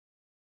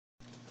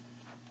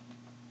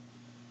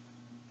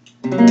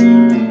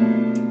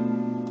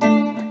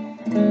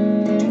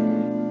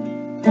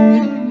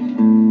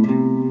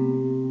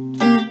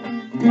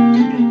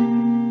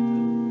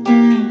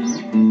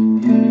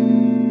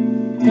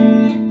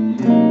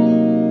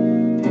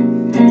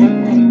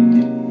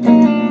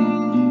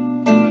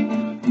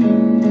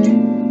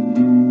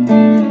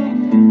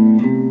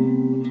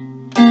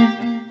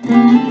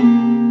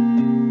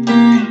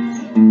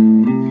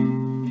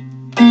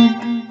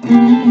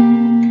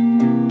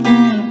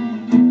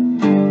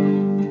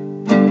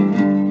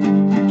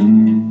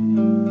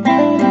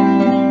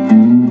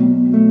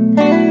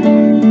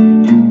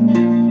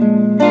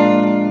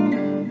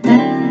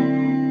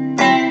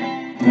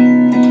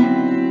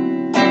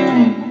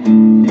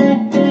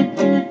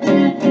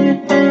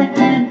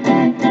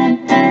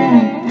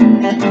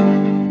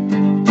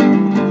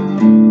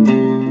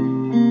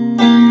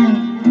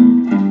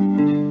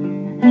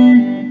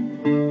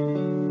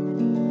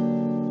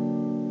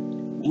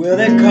Well,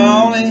 they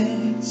call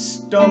it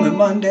Stormy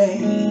Monday.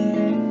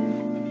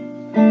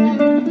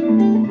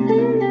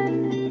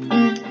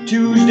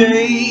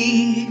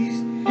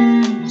 Tuesday's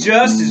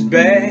just as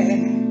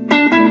bad.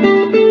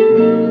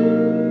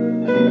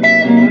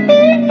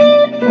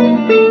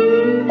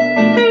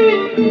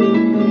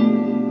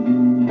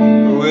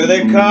 Well,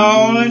 they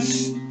call it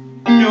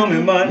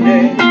Stormy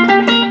Monday.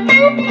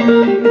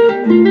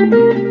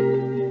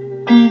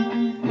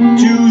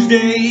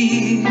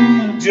 Tuesday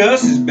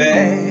just as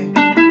bad.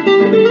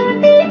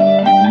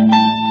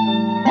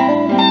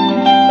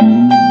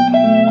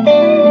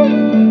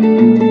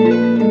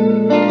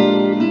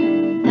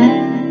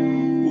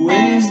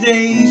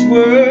 Wednesday's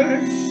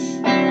worse.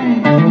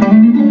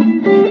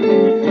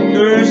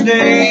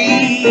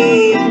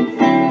 Thursday,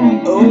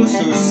 oh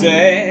so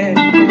sad.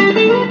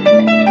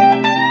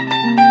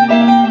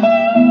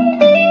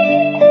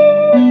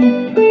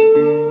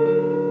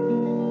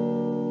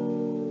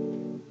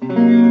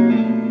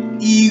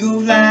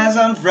 Eagle flies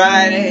on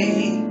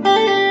Friday.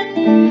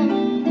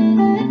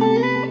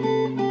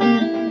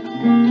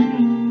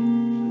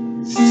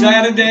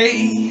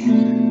 Saturday,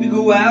 we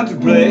go out to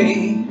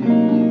play.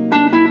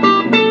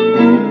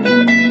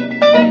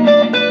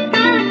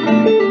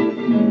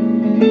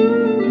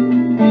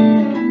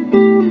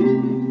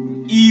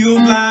 Eagle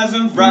flies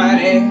on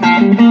Friday.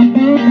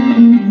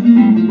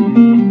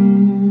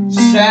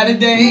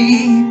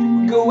 Saturday,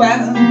 we go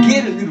out and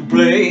get a little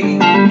play.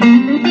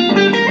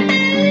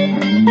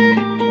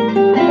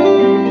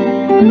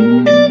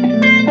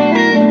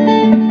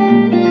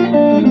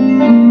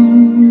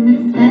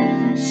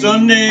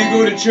 Sunday,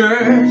 go to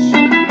church.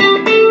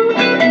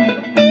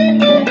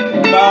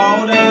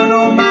 Fall down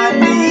on my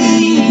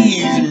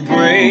knees and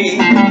pray.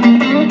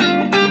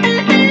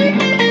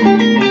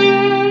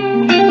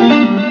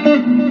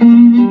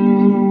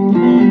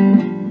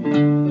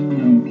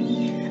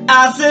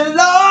 I said,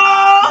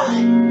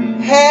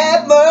 Lord,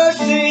 have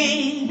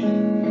mercy.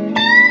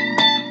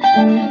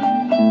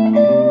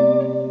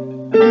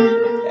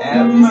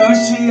 Have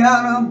mercy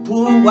on a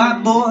poor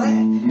white boy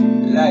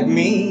like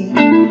me.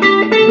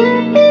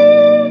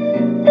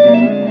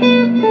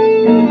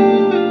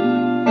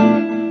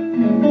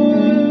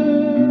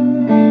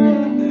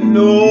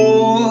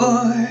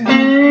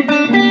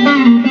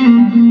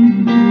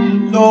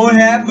 Lord,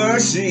 have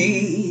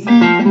mercy.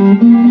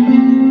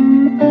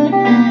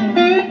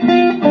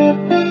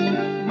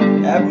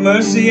 Have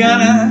mercy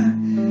on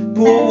a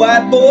poor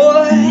white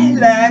boy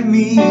like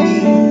me.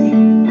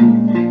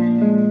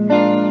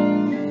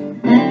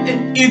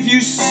 And if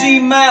you see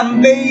my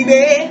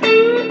baby,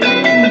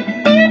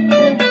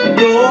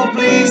 Lord,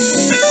 please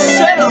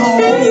send her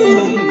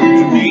home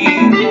to me.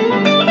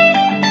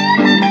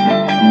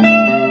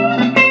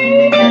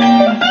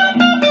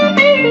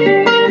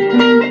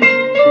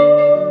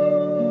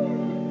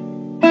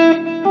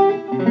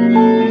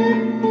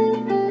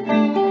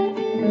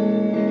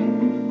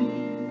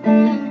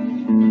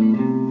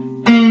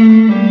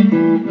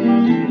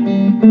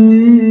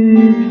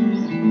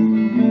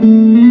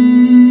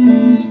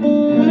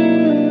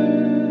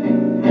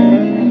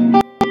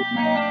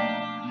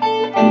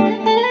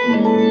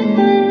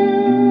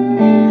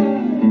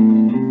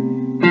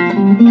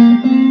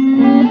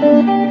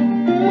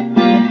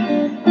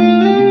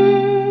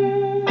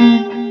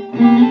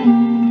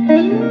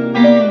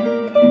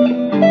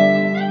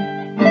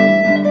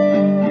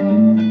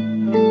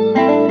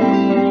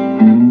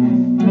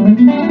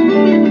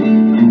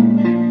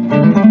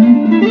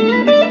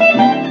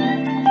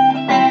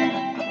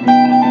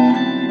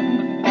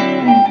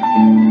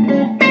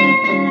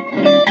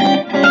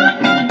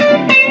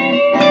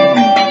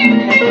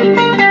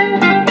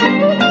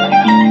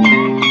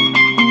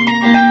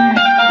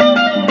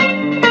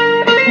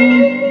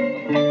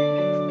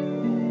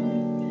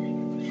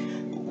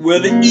 Well,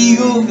 the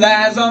eagle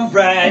flies on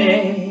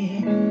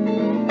Friday.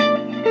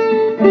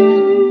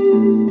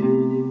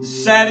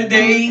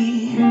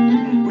 Saturday,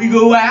 we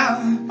go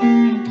out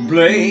to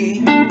play.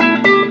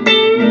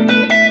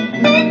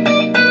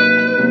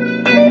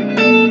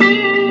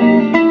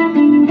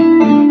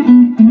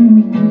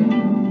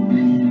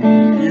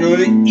 You know,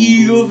 the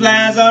eagle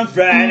flies on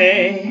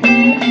Friday.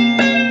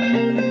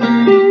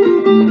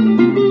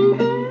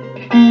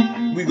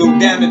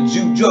 down to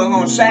Juke Jug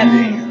on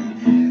Saturday,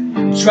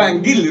 try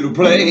and get a little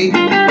play.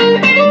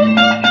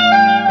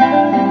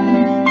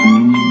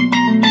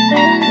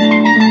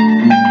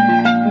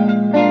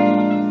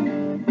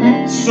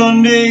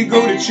 Sunday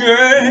go to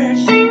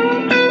church,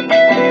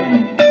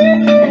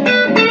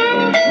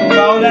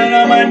 fall down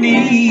on my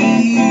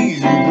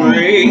knees and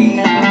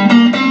pray.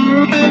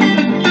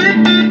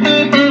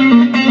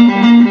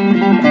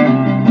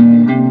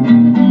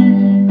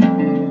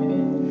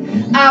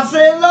 I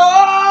say,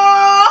 Lord,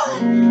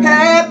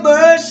 have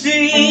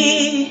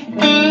mercy.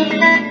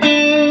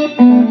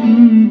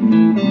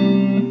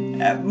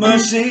 Have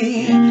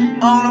mercy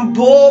on a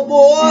poor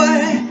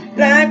boy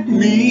like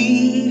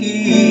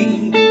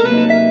me.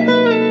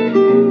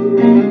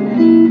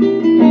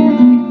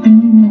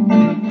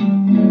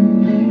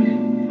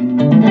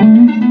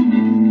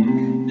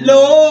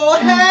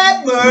 Lord,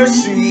 have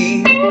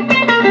mercy.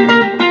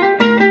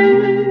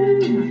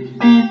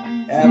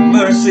 Have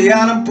mercy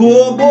on a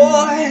poor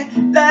boy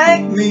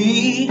like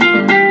me.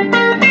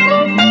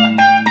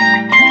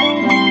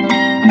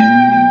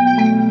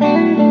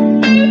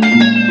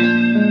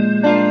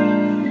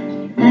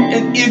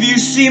 And if you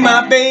see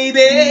my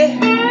baby,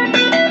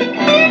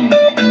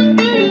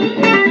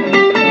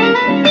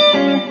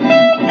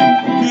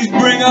 please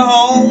bring her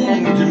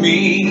home to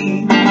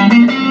me.